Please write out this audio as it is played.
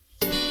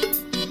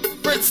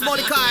Princ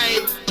Mordecai,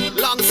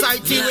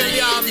 alongside T.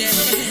 Williams,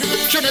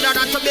 Trinidad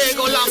and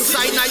Tobago,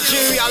 alongside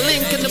Nigeria,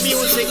 link in the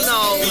music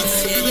now.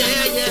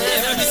 Yeah,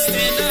 yeah.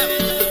 Stand up,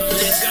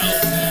 let's go.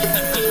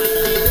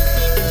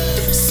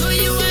 So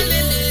you are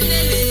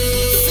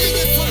sing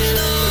it for me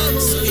now.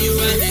 So you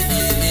are T.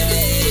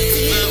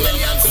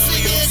 Williams,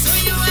 sing it. So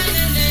you are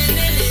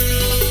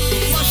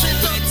wash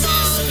it up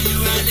now. So you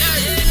are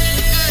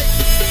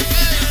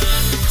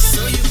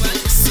So you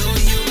are, so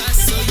you are,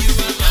 so you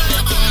are.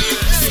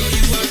 So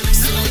you are,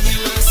 so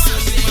you are, so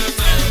you are.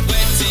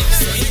 Waiting,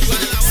 so you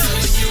are, so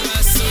you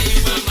are, so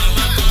you are.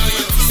 Mama boy,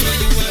 so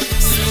you are,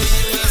 so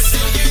you are,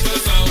 so you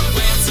are.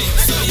 Waiting,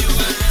 so you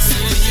are, so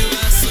you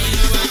are, so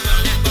you are.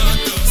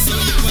 So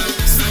you are,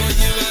 so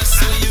you are,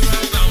 so you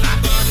are.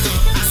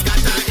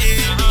 Ascata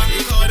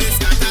we call it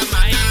scatter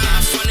mata.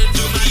 Funny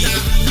to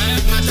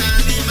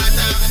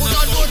mata. Put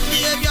on good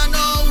behavior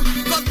now,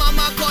 'cause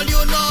mama call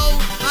you now.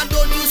 And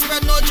don't you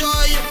spread no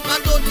joy,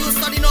 and don't you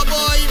study no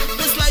boy.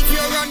 This life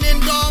you're running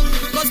down,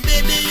 'cause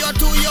baby you're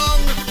too young.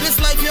 This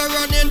life you're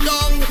running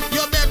down,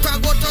 you better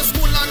go to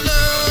school and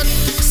learn.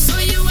 So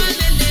you are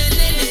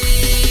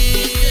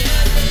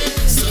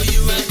so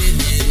you are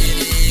so you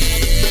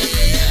are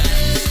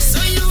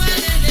so you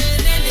are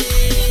so you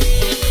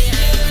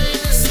are,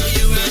 so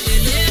you are, so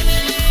you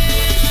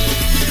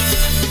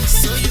are.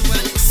 So you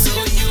are, so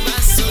you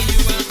are, so you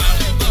are.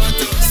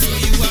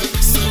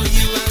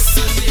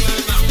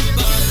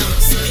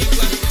 So you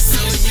are,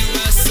 so you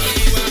are, so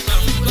you are.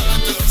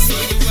 So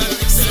you are,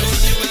 so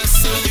you are,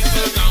 so you are.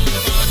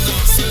 So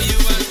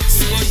you are,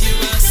 so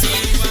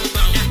you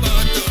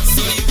are, so you are.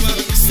 So you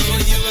are, so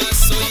you are,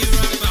 so you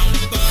are.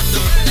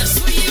 That's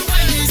what you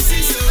want to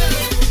see, so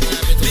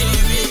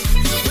baby,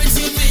 what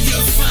you think you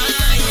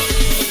find,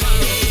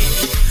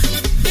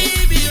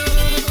 baby,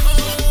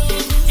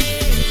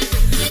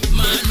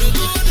 man, no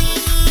good.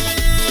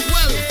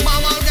 Well,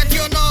 mama will get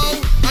you now,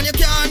 and you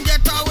can't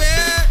get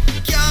away,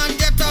 can't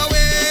get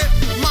away.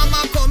 Mama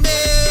come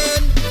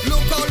in,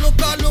 look out,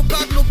 look out, look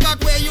out, look at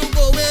where you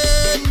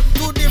going.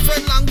 Two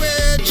different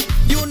language,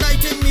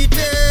 united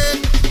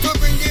meeting, to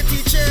bring the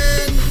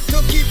teaching, to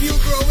keep you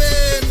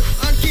growing,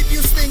 and keep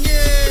you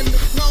singing,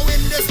 now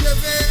in this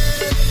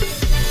living.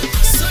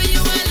 So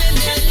you are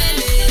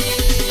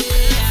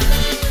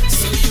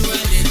so you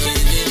are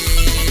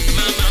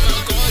mama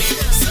call you.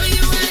 So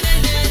you are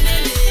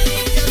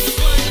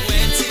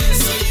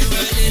so you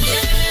are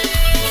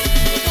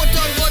put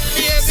on good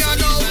behavior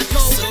now.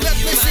 Let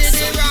me see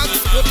the rocks.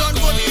 Put on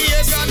good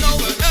behavior now.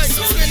 Hey,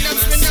 spin them,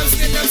 spin them,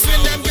 spin them,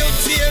 spin them. Good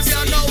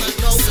behavior now.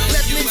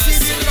 Let me see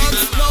the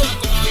rocks now.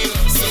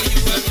 So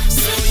you are,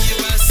 so you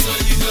are, so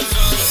you are.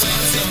 So you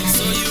are,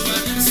 so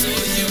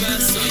you are,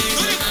 so you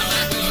are.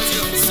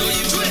 So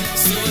you are,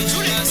 so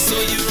you are, so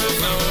you are.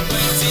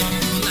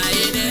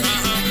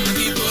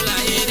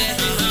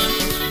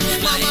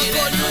 Mama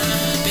call you.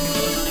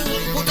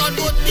 Put on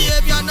good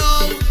behavior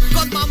now,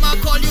 'cause mama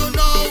call you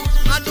now.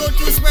 And don't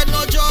you spread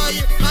no joy,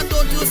 and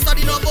don't you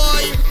study no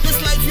boy. This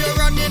life you're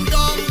running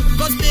down,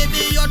 'cause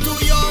baby you're too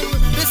young.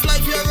 This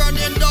life you're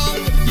running down,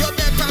 you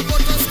better go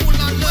to school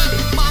and learn.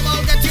 Mama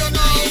will get you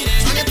now,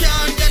 and you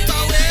can't get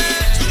away,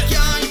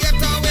 can't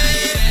get away.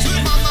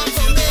 Mama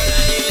come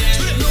in,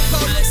 look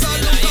out, look out,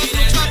 look out,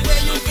 look at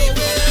where you going.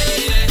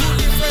 Two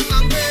different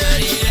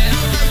language,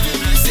 united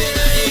we say.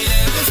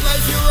 This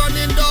life you're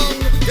running down,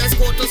 just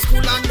go to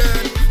school and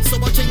learn. So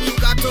much thing you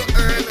got to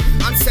earn,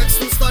 and sex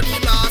to study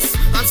last,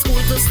 and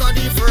school to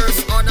study first.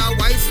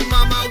 Otherwise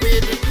mama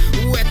will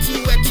wet you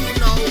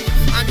now.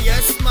 And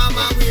yes,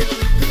 mama will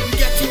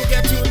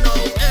get you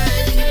now.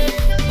 Hey,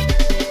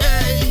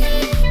 hey,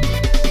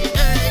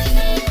 hey.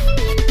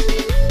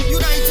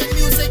 United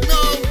music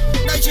now,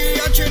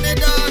 Nigeria,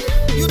 Trinidad.